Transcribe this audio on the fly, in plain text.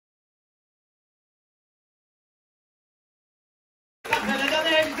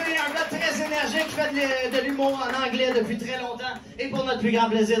énergique, fait de l'humour en anglais depuis très longtemps. Et pour notre plus grand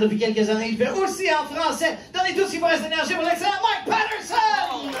plaisir, depuis quelques années, il fait aussi en français. Donnez tous qui vous reste d'énergie pour l'excellent Mike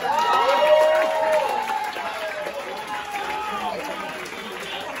Paterson!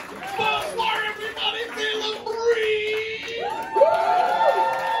 Bonsoir, everybody, feeling free!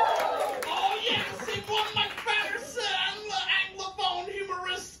 Oh yeah, c'est moi, Mike Paterson, l'anglophone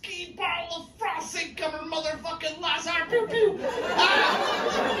humoriste qui parle français comme un motherfucking Lazare Pew Pew!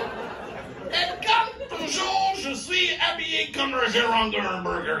 Et comme toujours, je suis habillé comme un gérant d'un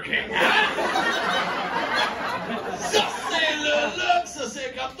Burger King. Ça, c'est le look, ça,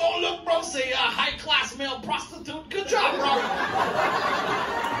 c'est comme ton look, bro, c'est high class male prostitute. Good job, bro!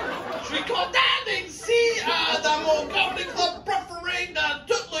 Je suis content d'être ici dans mon comedy club préféré dans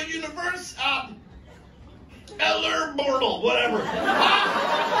tout l'univers. Eller Mortal, whatever.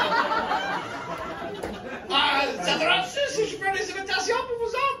 Ça te dérange-tu si je fais des imitations pour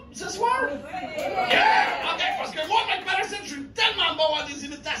vous autres ce soir? Yeah! OK, parce que moi, Mike Paterson, je suis tellement bon à des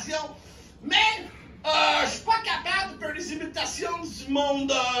imitations, mais je suis pas capable de faire des imitations du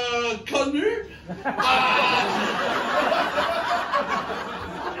monde connu.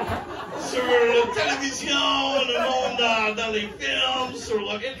 Sur la télévision, le monde dans les films, sur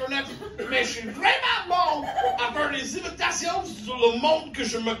l'Internet. Mais je suis vraiment bon à faire des imitations sur le monde que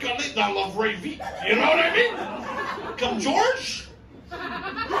je me connais dans la vraie vie. You know what I mean? Comme George.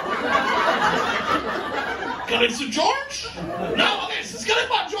 Connais-tu George? Non, ok, si tu connais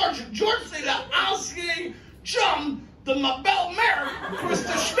pas George, George c'est l'ancien chum de ma belle-mère,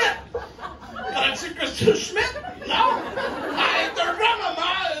 Krista Schmidt. Connais-tu Krista Schmidt? Non? Elle est un grand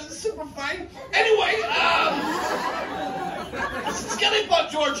maman, super fine. Anyway, si tu connais pas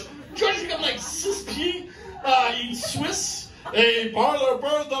George, George est comme like 6 pieds, il est suisse, et il parle un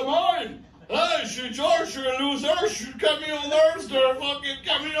peu de même. Hey, je suis George, je suis un loser, je suis camionneur d'un fucking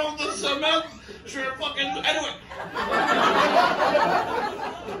camion de cement, je suis un fucking... Anyway.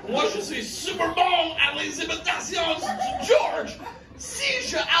 Moi, je suis super bon à les imitations du George. Si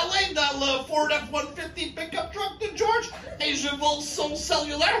je allais dans le Ford F-150 pickup truck de George et je vole son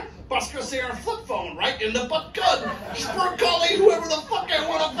cellulaire, parce que c'est un flip phone, right? Il n'a pas de code. Je peux caller whoever the fuck I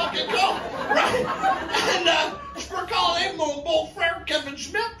want to fucking call, right? And je peux caller mon beau-frère Kevin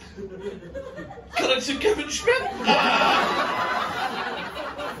Schmidt. Connais-tu Kevin Schmidt?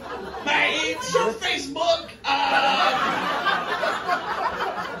 Mais sur Facebook,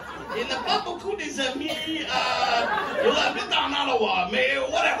 il n'a pas beaucoup des amis. Il habite en Ottawa, mais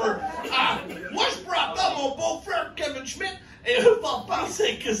whatever. Moi, je peux appeler mon beau-frère Kevin Schmidt et il va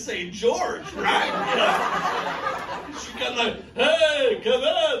penser que c'est George, right? Je suis comme, hey,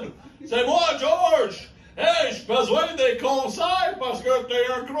 Kevin, c'est moi, George. Hey, j'ai besoin des conseils parce que t'es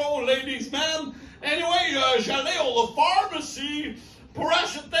un gros ladies man. Anyway, j'allais à la pharmacie pour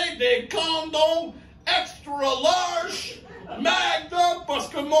acheter des condoms extra large, magnum, parce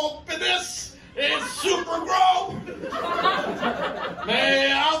que mon pénis est super gros.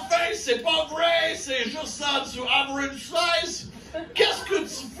 Mais enfin, c'est pas vrai, c'est juste ça du average size. Qu'est-ce que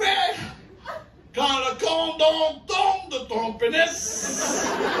tu fais quand le condom tombe de ton pénis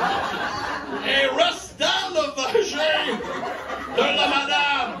et reste dans le vagin de la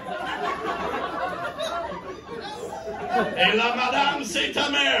madame? Et la madame, c'est ta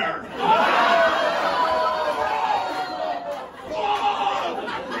mère.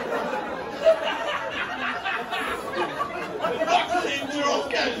 C'est drôle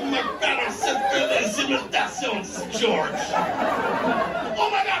quand Mike Paterson fait des imitations de George. Oh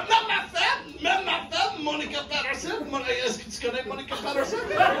my God, même ma femme, Monica Paterson. Est-ce que tu connais Monica Paterson?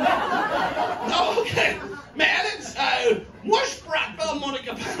 Non, ok. Mais elle, moi je préfère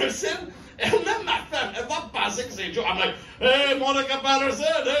Monica Paterson. Et même ma femme, elle va penser que c'est George. I'm like, hey, Monica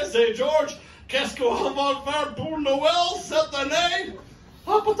Paterson, hey, c'est George. Qu'est-ce qu'on va faire pour Noël cette année?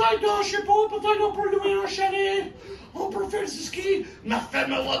 Ah, peut-être, je sais pas, peut-être on peut louer un chalet. On peut faire du ski. Ma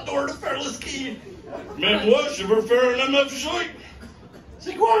femme, elle adore de faire le ski. Mais moi, je veux faire un MFG.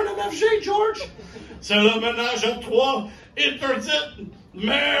 C'est quoi un MFG, George? C'est le ménage à trois interdit.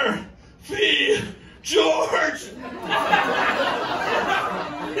 Mère, fille, George.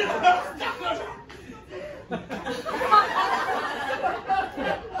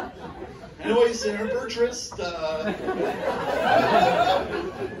 Anyway, c'est un peu triste.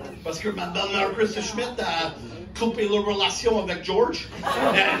 Parce que ma belle-mère Krista Schmidt a coupé leur relation avec George.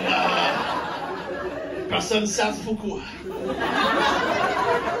 Et personne ne sait pourquoi.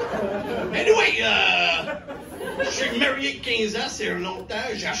 Anyway, je suis marié 15 ans, c'est longtemps.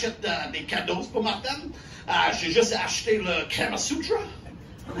 J'achète des cadeaux pour ma femme. J'ai juste acheté le Kama Sutra.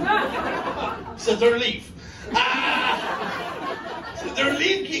 C'est un livre. C'est un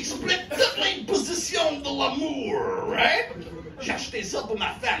livre qui explique toutes les positions de l'amour, right? J'ai acheté ça pour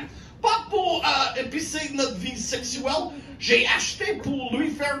ma femme. Pas pour épicer notre vie sexuelle. J'ai acheté pour lui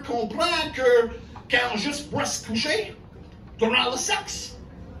faire comprendre que quand juste reste couché durant le sexe,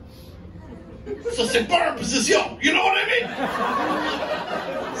 ça c'est pas une position. You know what I mean?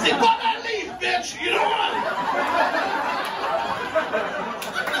 C'est pas un livre, bitch. You know what?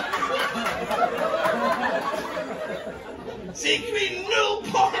 C'est écrit nulle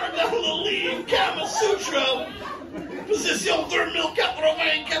part dans le livre Kama Sutra. Position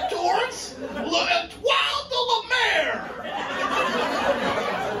 2094, l'étoile de la mer.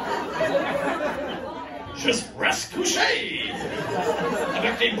 Juste reste couché.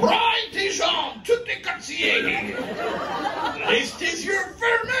 Avec tes bras et tes jambes, toutes tes quartiers. Laisse tes yeux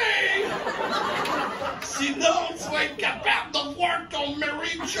fermés. Sinon, tu vas être capable de voir ton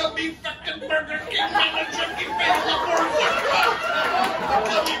mari chubby fucking Burger King manager qui fait la bourse.